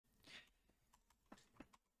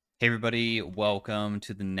Hey everybody, welcome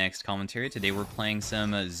to the next commentary. Today we're playing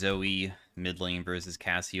some ZOE mid lane versus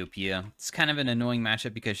Cassiopeia. It's kind of an annoying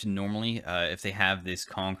matchup because normally if they have this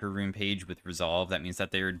Conquer rune page with Resolve, that means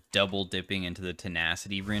that they're double dipping into the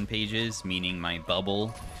Tenacity rune pages, meaning my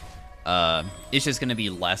bubble. It's just going to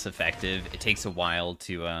be less effective. It takes a while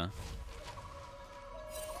to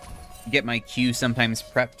get my Q sometimes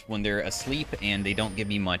prepped when they're asleep, and they don't give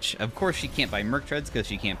me much. Of course, she can't buy Merc Treads because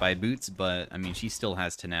she can't buy boots, but, I mean, she still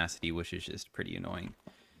has Tenacity, which is just pretty annoying.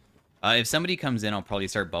 If somebody comes in, I'll probably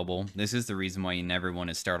start Bubble. This is the reason why you never want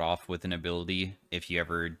to start off with an ability if you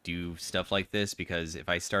ever do stuff like this, because if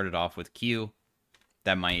I started off with Q,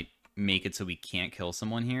 that might make it so we can't kill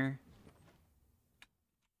someone here.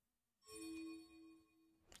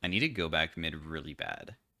 I need to go back mid really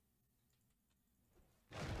bad.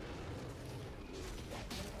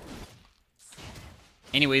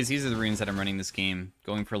 Anyways, these are the runes that I'm running this game.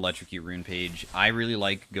 Going for Electrocute rune page. I really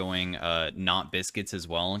like going not biscuits as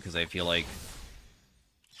well, because I feel like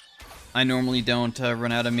I normally don't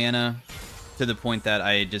run out of mana to the point that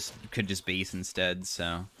I could just base instead,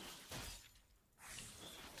 so.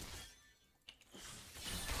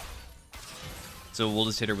 So we'll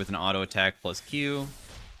just hit her with an auto attack plus Q.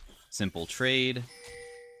 Simple trade.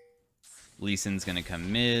 Lee Sin's gonna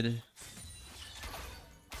come mid.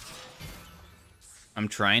 I'm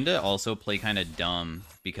trying to also play kind of dumb,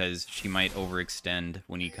 because she might overextend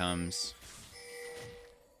when he comes.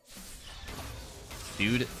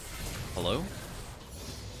 Dude, hello?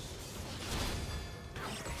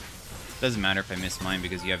 Doesn't matter if I miss mine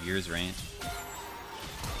because you have yours, right?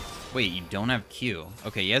 Wait, you don't have Q.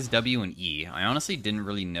 Okay, he has W and E. I honestly didn't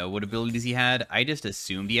really know what abilities he had. I just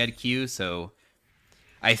assumed he had Q, so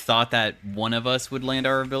I thought that one of us would land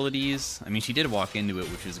our abilities. I mean, she did walk into it,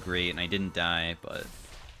 which was great, and I didn't die, but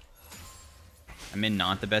I'm in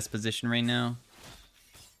not the best position right now.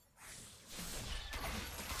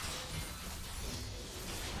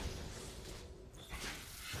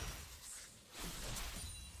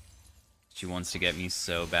 She wants to get me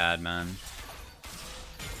so bad, man.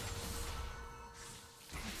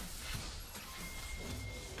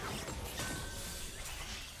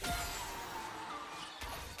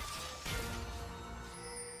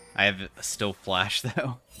 I have still flash,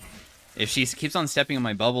 though. If she keeps on stepping on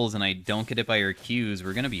my bubbles and I don't get it by her Qs,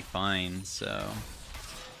 we're gonna be fine, so.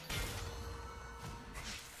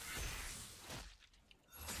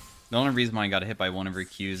 The only reason why I got hit by one of her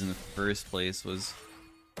Qs in the first place was...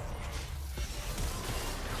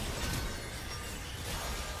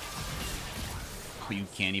 Oh, you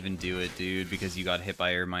can't even do it, dude, because you got hit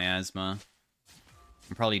by her miasma.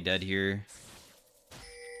 I'm probably dead here.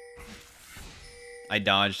 I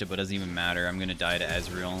dodged it, but it doesn't even matter. I'm gonna die to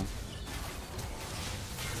Ezreal.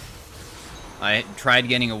 I tried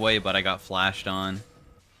getting away, but I got flashed on.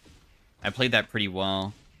 I played that pretty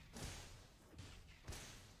well.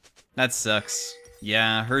 That sucks.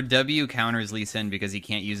 Yeah, her W counters Lee Sin because he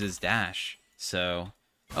can't use his dash. So,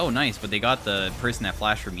 oh nice, but they got the person that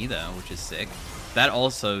flashed for me though, which is sick. That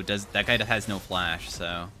also does, that guy has no flash,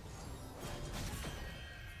 so.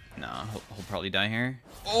 Nah, he'll probably die here.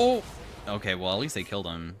 Oh! Okay, well, at least they killed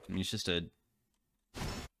him. I mean, it's just a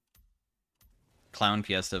clown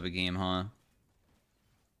fiesta of a game, huh?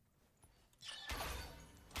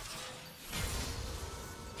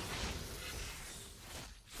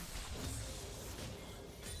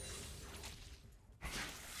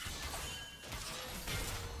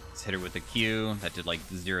 Let's hit her with a Q. That did, like,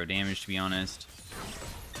 0 damage, to be honest.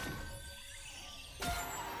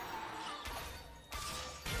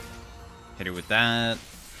 Hit her with that.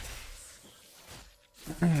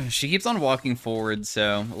 She keeps on walking forward,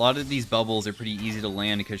 so a lot of these bubbles are pretty easy to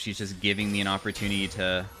land because she's just giving me an opportunity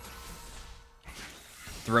to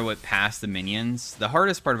throw it past the minions. The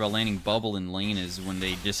hardest part about landing bubble in lane is when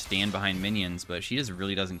they just stand behind minions, but she just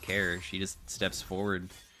really doesn't care. She just steps forward.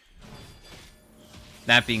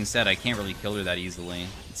 That being said, I can't really kill her that easily.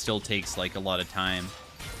 It still takes, like, a lot of time.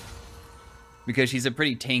 Because she's a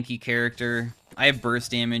pretty tanky character. I have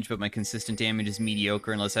burst damage, but my consistent damage is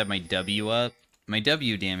mediocre unless I have my W up. My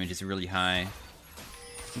W damage is really high.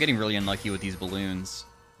 I'm getting really unlucky with these balloons.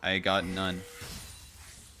 I got none.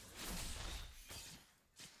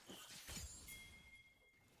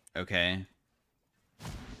 Okay.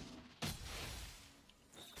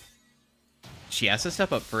 She has to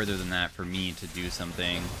step up further than that for me to do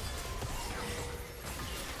something.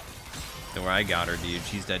 Don't worry, I got her, dude.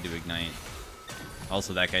 She's dead to ignite.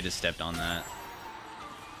 Also, that guy just stepped on that.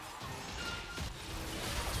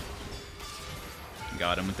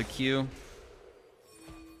 Got him with the Q.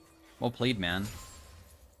 Well played, man.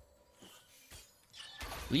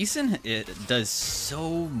 Lee Sin, it does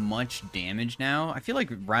so much damage now. I feel like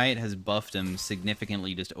Riot has buffed him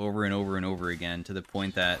significantly just over and over and over again to the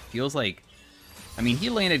point that feels like... I mean, he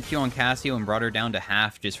landed Q on Cassio and brought her down to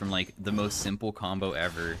half just from, like, the most simple combo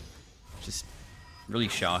ever. Just really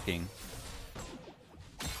shocking.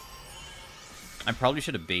 I probably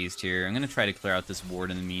should have based here. I'm going to try to clear out this ward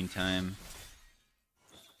in the meantime.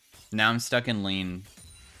 Now I'm stuck in lane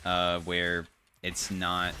where it's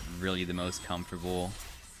not really the most comfortable.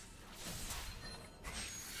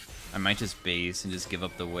 I might just base and just give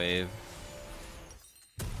up the wave.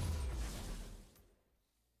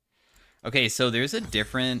 Okay, so there's a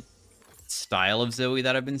different style of ZOE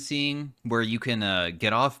that I've been seeing where you can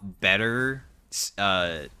get off better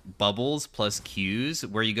bubbles plus Qs,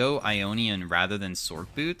 where you go Ionian rather than Sork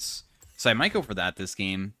Boots. So I might go for that this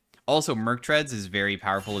game. Also, Merc Treads is very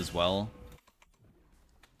powerful as well.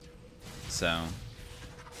 So...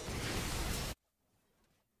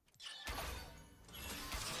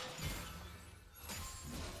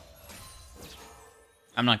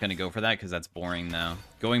 I'm not going to go for that because that's boring, though.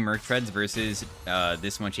 Going Merc Treads versus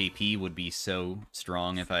this much AP would be so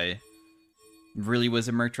strong if I really was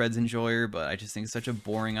a Merc Treads enjoyer, but I just think it's such a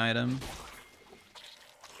boring item.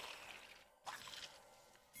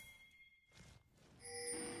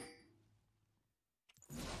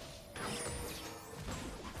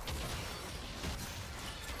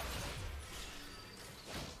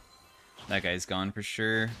 That guy's gone for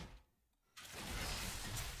sure.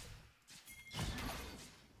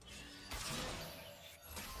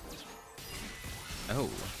 Oh,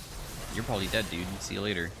 you're probably dead, dude. See you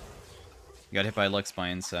later. You got hit by a Lux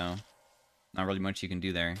Spine, so not really much you can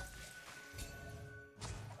do there.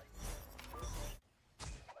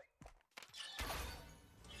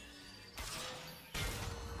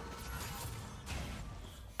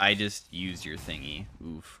 I just used your thingy.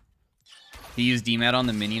 Oof. He used DMAT on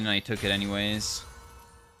the minion and I took it anyways.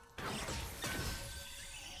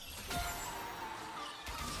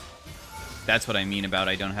 That's what I mean about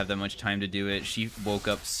I don't have that much time to do it. She woke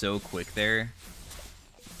up so quick there.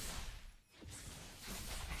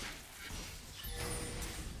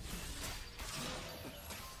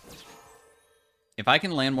 If I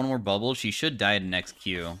can land one more bubble, she should die at the next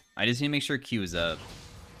Q. I just need to make sure Q is up.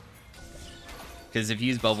 Because if you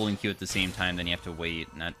use bubble and Q at the same time, then you have to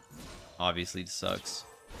wait, and that obviously sucks.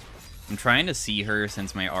 I'm trying to see her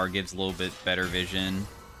since my R gives a little bit better vision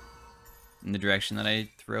in the direction that I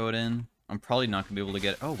throw it in. I'm probably not going to be able to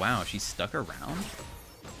get... Oh, wow, she stuck around?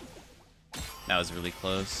 That was really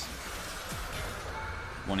close.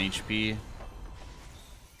 1 HP.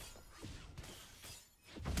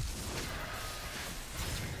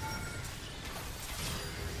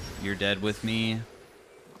 You're dead with me.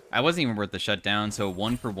 I wasn't even worth the shutdown, so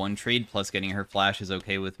 1-for-1 trade plus getting her flash is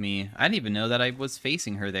okay with me. I didn't even know that I was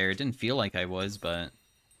facing her there. It didn't feel like I was, but...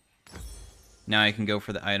 Now I can go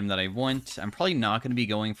for the item that I want. I'm probably not going to be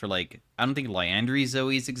going for, like... I don't think Liandry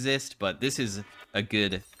Zoes exist, but this is a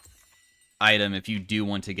good item if you do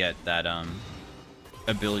want to get that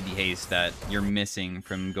ability haste that you're missing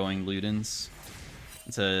from going Ludens.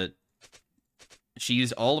 It's a... She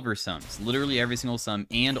used all of her sums. Literally every single sum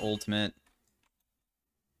and ultimate.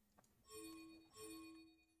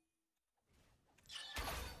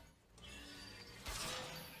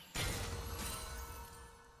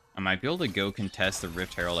 I might be able to go contest the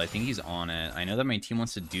Rift Herald. I think he's on it. I know that my team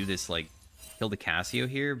wants to do this, like, kill the Cassio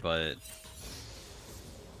here, but...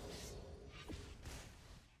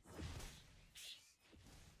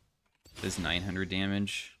 This 900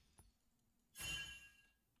 damage.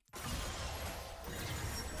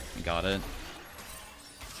 Got it.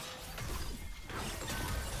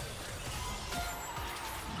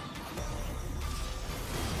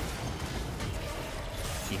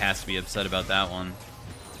 He has to be upset about that one.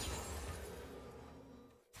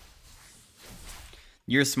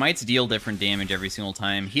 Your smites deal different damage every single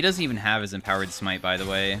time. He doesn't even have his empowered smite, by the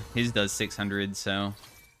way. His does 600, so...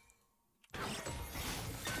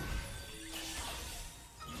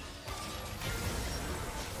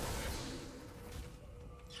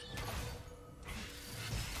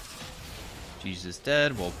 Jesus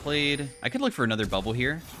dead, well played. I could look for another bubble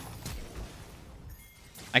here.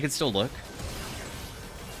 I could still look.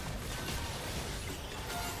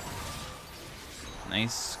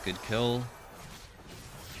 Nice, good kill.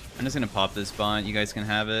 I'm just gonna pop this bot. You guys can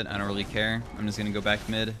have it. I don't really care. I'm just gonna go back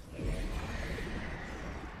mid.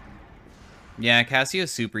 Yeah,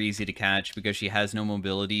 Cassio's super easy to catch because she has no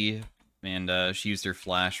mobility, and she used her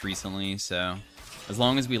flash recently, so as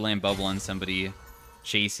long as we land bubble on somebody,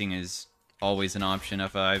 chasing is always an option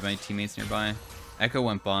if I have my teammates nearby. Echo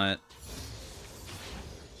went bot.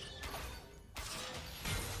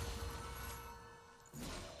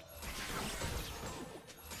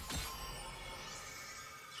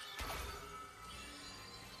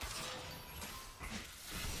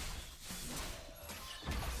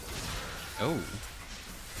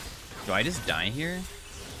 Do I just die here?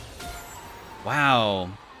 Wow.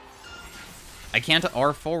 I can't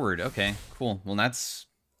R forward. Okay, cool. Well, that's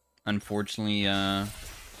unfortunately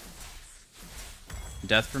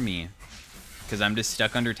death for me. Because I'm just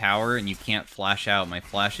stuck under tower and you can't flash out. My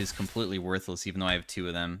flash is completely worthless even though I have 2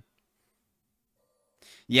 of them.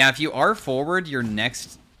 Yeah, if you R forward,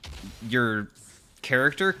 your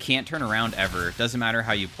character can't turn around ever. It doesn't matter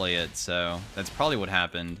how you play it, so that's probably what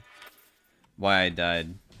happened. Why I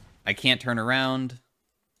died. I can't turn around,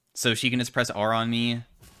 so she can just press R on me.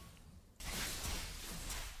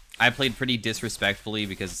 I played pretty disrespectfully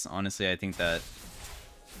because honestly I think that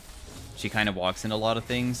she kind of walks into a lot of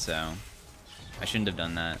things, so I shouldn't have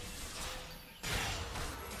done that.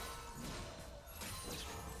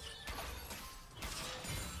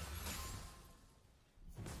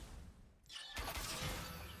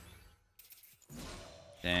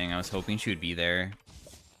 Dang, I was hoping she would be there.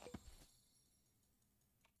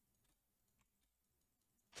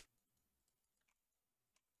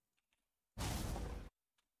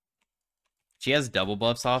 She has double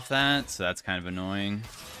buffs off that, so that's kind of annoying.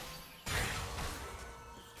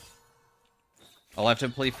 I'll have to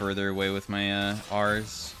play further away with my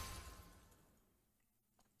R's.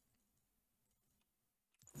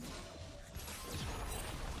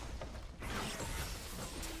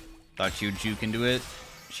 Thought she would juke into it.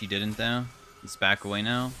 She didn't though. It's back away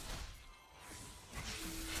now.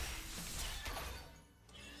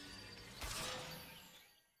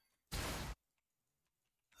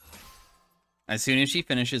 As soon as she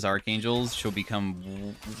finishes Archangels, she'll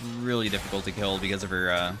become really difficult to kill because of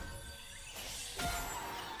her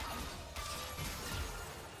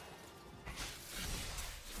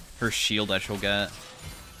her shield that she'll get.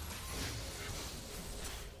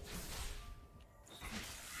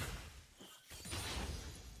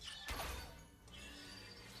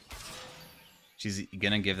 She's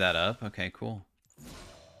gonna give that up? Okay, cool.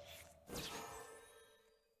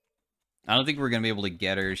 I don't think we're gonna be able to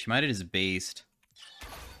get her. She might have just based.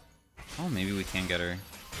 Oh, maybe we can get her.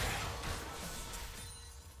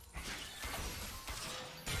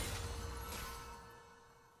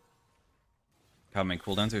 God, my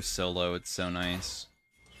cooldowns are so low. It's so nice.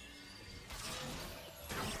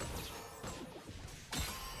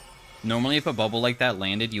 Normally, if a bubble like that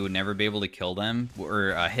landed, you would never be able to kill them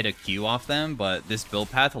or hit a Q off them, but this build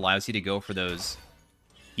path allows you to go for those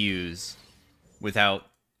Qs without...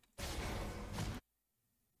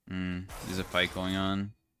 there's a fight going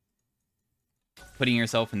on. Putting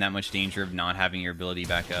yourself in that much danger of not having your ability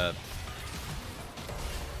back up.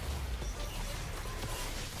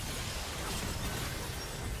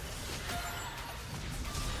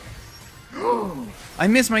 I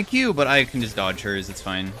missed my Q, but I can just dodge hers, it's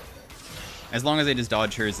fine. As long as I just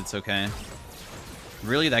dodge hers, it's okay.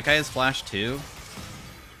 Really? That guy has flash too?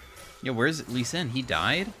 Yo, where's Lee Sin? He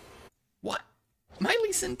died? What? My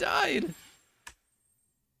Lee Sin died!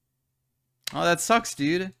 Oh, that sucks,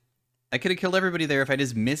 dude. I could have killed everybody there if I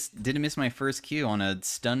just didn't miss my first Q on a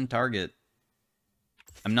stun target.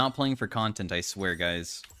 I'm not playing for content, I swear,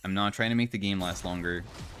 guys. I'm not trying to make the game last longer.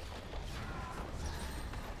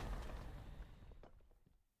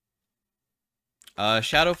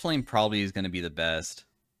 Shadow Flame probably is going to be the best.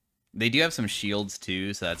 They do have some shields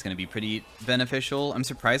too, so that's going to be pretty beneficial. I'm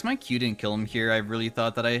surprised my Q didn't kill him here. I really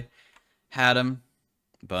thought that I had him,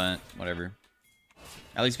 but whatever.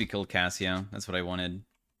 At least we killed Cassio. That's what I wanted.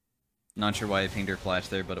 Not sure why I pinged her flash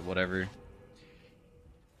there, but whatever.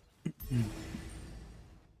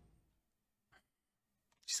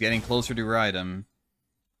 She's getting closer to her item.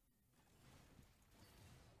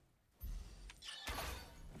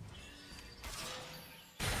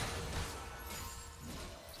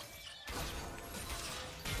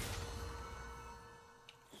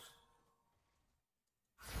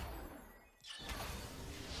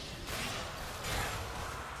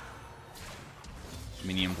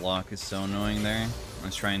 Minion block is so annoying there. I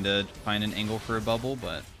was trying to find an angle for a bubble,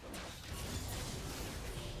 but...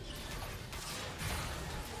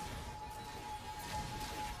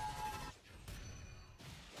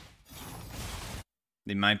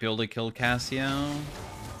 They might be able to kill Cassio.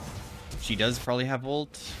 She does probably have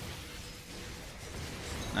ult.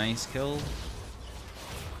 Nice kill.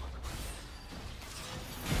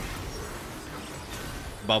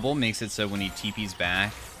 Bubble makes it so when he TP's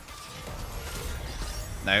back,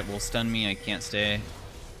 that will stun me. I can't stay.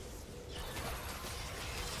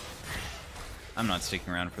 I'm not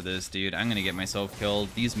sticking around for this, dude. I'm gonna get myself killed.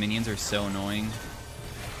 These minions are so annoying.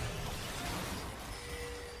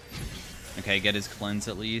 Okay, get his cleanse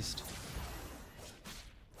at least.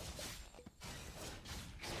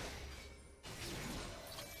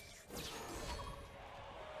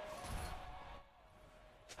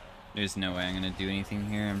 There's no way I'm gonna do anything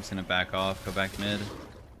here. I'm just gonna back off, go back mid.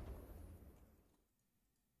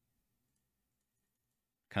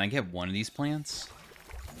 Can I get one of these plants?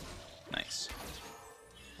 Nice.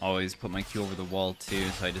 Always put my Q over the wall too,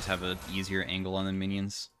 so I just have an easier angle on the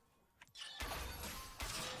minions.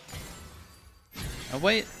 Oh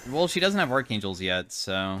wait, well she doesn't have Archangels yet,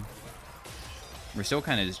 so we're still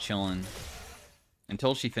kind of just chilling.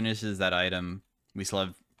 Until she finishes that item, we still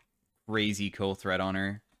have crazy co-threat on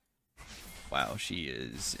her. Wow, she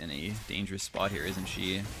is in a dangerous spot here, isn't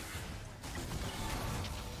she?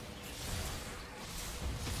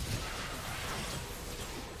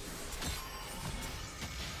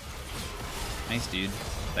 Nice, dude.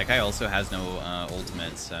 That guy also has no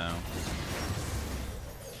ultimate, so...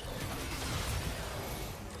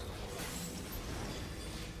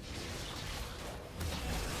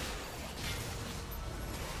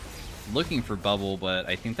 Looking for bubble, but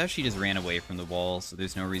I think that she just ran away from the wall, so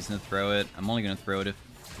there's no reason to throw it. I'm only going to throw it if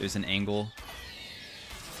there's an angle.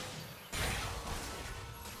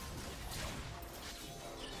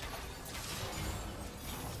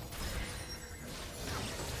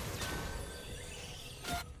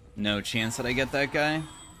 No chance that I get that guy.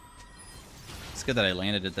 It's good that I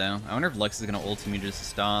landed it, though. I wonder if Lux is going to ult me just to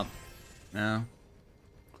stop. No.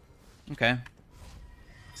 Okay.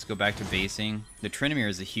 Let's go back to basing. The Trinimir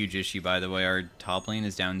is a huge issue, by the way. Our top lane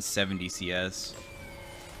is down 70 CS.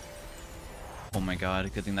 Oh my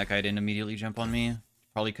god, good thing that guy didn't immediately jump on me.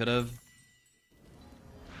 Probably could have.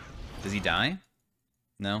 Does he die?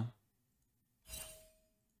 No?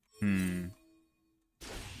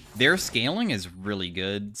 Their scaling is really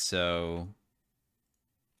good, so...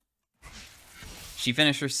 She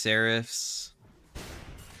finished her Seraphs.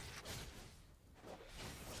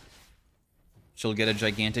 She'll get a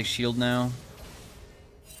gigantic shield now.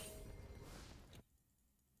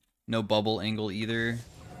 No bubble angle either.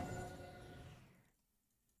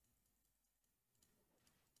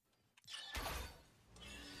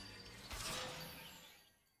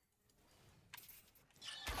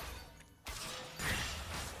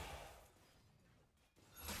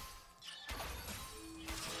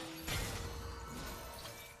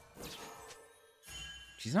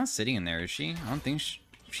 She's not sitting in there, is she? I don't think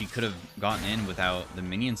she could have gotten in without the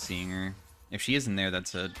minions seeing her. If she isn't there,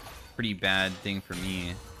 that's a pretty bad thing for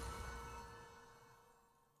me.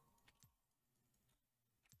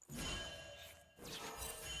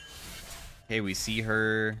 Okay, we see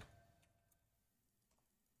her.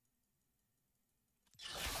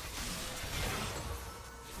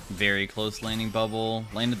 Very close landing bubble.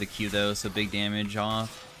 Landed the Q though, so big damage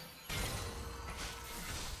off.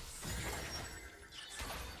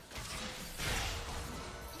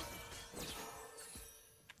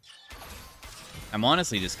 I'm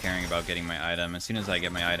honestly just caring about getting my item. As soon as I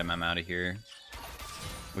get my item, I'm out of here.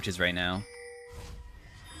 Which is right now.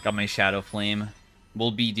 Got my Shadow Flame.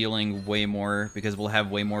 We'll be dealing way more because we'll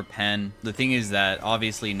have way more pen. The thing is that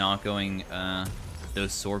obviously not going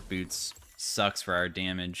those sword boots sucks for our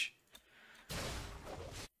damage.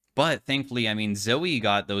 But thankfully, I mean, ZOE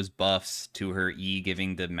got those buffs to her E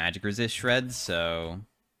giving the magic resist shreds, so...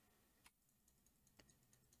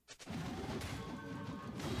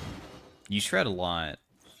 You shred a lot.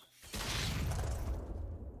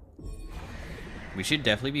 We should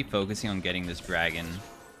definitely be focusing on getting this dragon.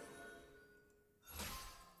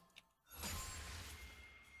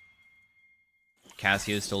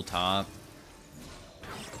 Cassio's still top.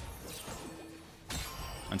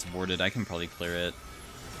 Once warded, I can probably clear it.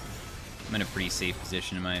 I'm in a pretty safe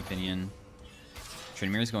position in my opinion.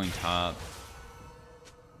 Trinimir's going top.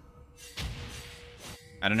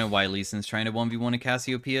 I don't know why Lee Sin's trying to 1v1 a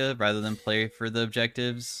Cassiopeia rather than play for the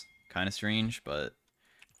objectives. Kind of strange, but...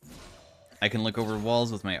 I can look over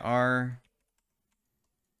walls with my R.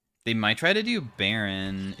 They might try to do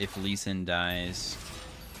Baron if Lee Sin dies.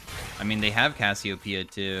 I mean, they have Cassiopeia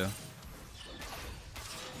too.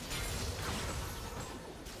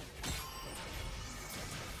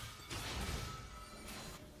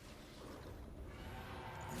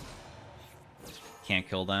 Can't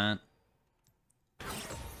kill that.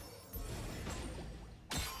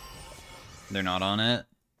 They're not on it,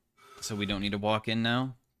 so we don't need to walk in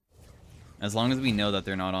now. As long as we know that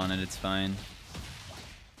they're not on it, it's fine.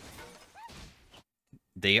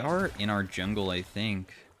 They are in our jungle, I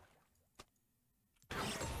think.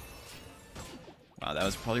 Wow, that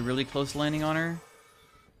was probably really close landing on her.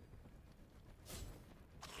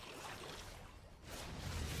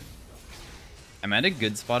 I'm at a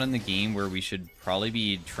good spot in the game where we should probably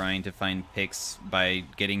be trying to find picks by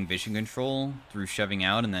getting vision control through shoving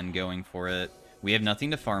out and then going for it. We have nothing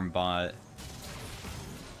to farm bot.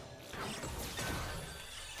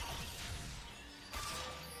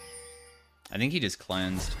 I think he just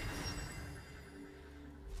cleansed.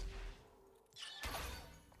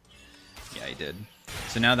 Yeah, he did.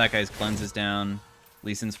 So now that guy's cleanse is down.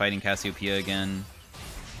 Lee Sin's fighting Cassiopeia again.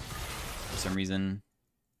 For some reason.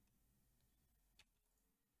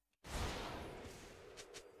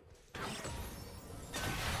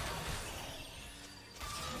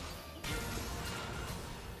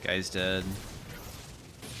 Guy's dead.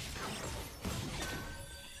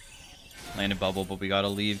 Landed bubble, but we gotta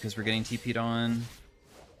leave because we're getting TP'd on.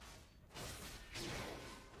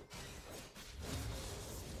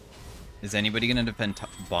 Is anybody gonna defend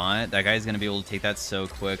bot? That guy's gonna be able to take that so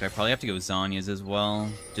quick. I probably have to go Zanya's as well,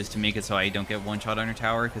 just to make it so I don't get one shot on her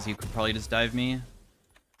tower, because he could probably just dive me.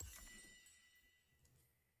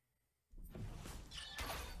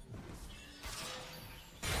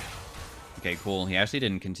 Okay, cool. He actually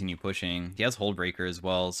didn't continue pushing. He has Hold Breaker as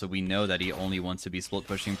well, so we know that he only wants to be split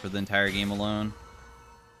pushing for the entire game alone.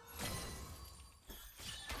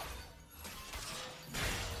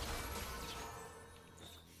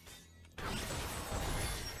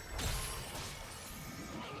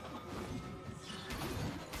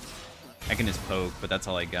 I can just poke, but that's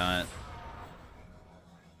all I got.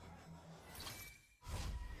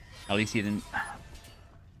 At least he didn't...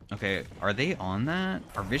 Okay, are they on that?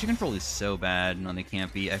 Our vision control is so bad when they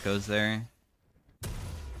can't be echoes there.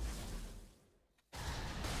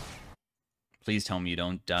 Please tell me you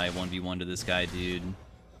don't die 1v1 to this guy, dude.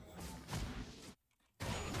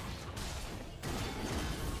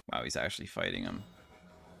 Wow, he's actually fighting him.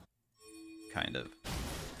 Kind of.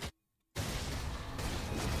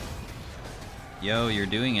 Yo, you're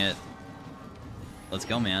doing it. Let's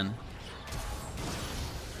go, man.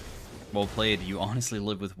 Well played. You honestly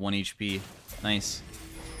live with 1 HP. Nice.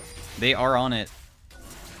 They are on it.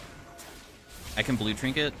 I can blue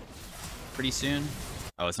trinket pretty soon.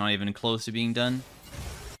 Oh, it's not even close to being done.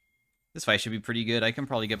 This fight should be pretty good. I can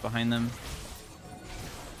probably get behind them.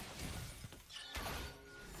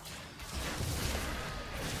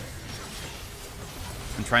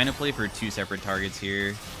 I'm trying to play for 2 separate targets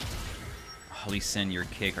here. Holy Sin, your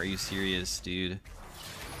kick. Are you serious, dude?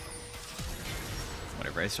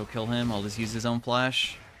 Whatever, I still kill him. I'll just use his own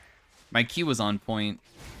flash. My Q was on point.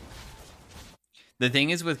 The thing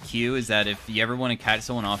is with Q is that if you ever want to catch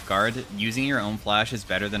someone off guard, using your own flash is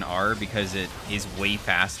better than R because it is way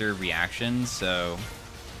faster reaction, so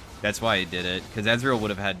that's why I did it. Because Ezreal would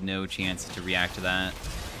have had no chance to react to that.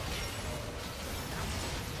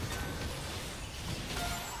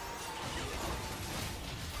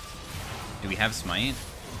 Do we have Smite?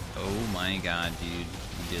 Oh my god, dude.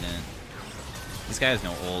 We didn't. This guy has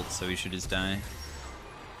no ult, so he should just die.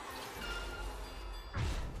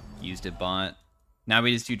 Used it bot. Now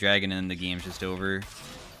we just do Dragon and the game's just over.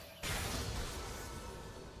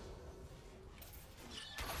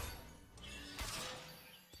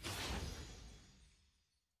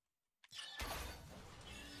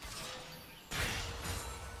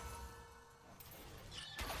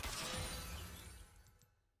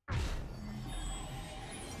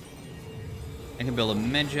 I can build a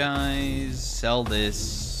MAGE, sell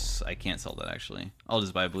this. I can't sell that, actually. I'll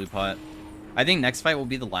just buy a blue pot. I think next fight will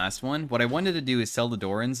be the last one. What I wanted to do is sell the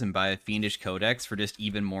Dorans and buy a Fiendish Codex for just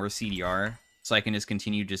even more CDR, so I can just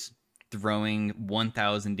continue just throwing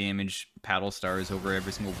 1,000 damage paddle stars over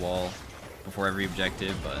every single wall before every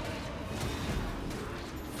objective, but...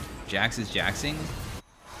 Jax is jaxing.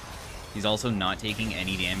 He's also not taking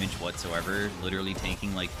any damage whatsoever, literally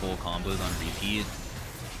taking like full combos on repeat.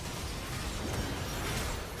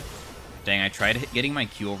 Dang, I tried getting my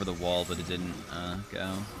Q over the wall, but it didn't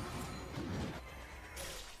go.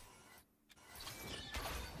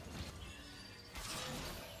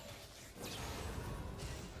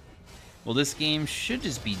 Well, this game should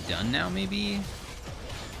just be done now, maybe?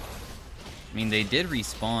 I mean, they did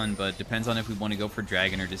respawn, but depends on if we want to go for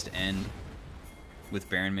Dragon or just end with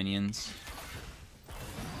Baron minions.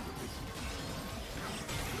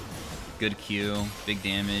 Good Q, big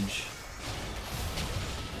damage.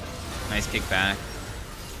 Nice kickback.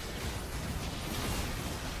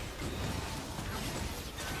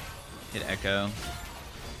 Hit Echo.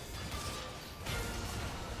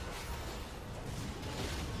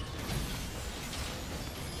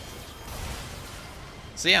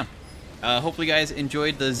 So yeah, hopefully you guys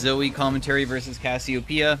enjoyed the ZOE commentary versus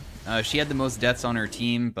Cassiopeia. She had the most deaths on her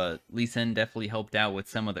team, but Lee Sin definitely helped out with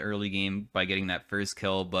some of the early game by getting that first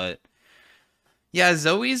kill, but yeah,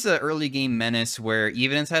 Zoe's an early game menace where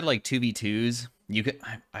even inside like 2v2s, you could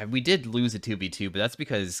we did lose a 2v2, but that's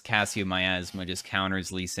because Cassio Miasma just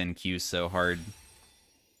counters Lee Sin Q so hard.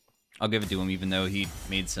 I'll give it to him even though he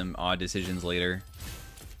made some odd decisions later.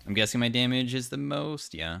 I'm guessing my damage is the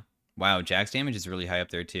most, yeah. Wow, Jack's damage is really high up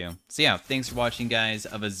there too. So yeah, thanks for watching, guys,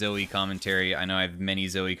 of a ZOE commentary. I know I have many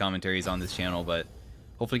ZOE commentaries on this channel, but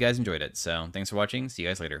hopefully you guys enjoyed it. So thanks for watching. See you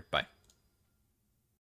guys later. Bye.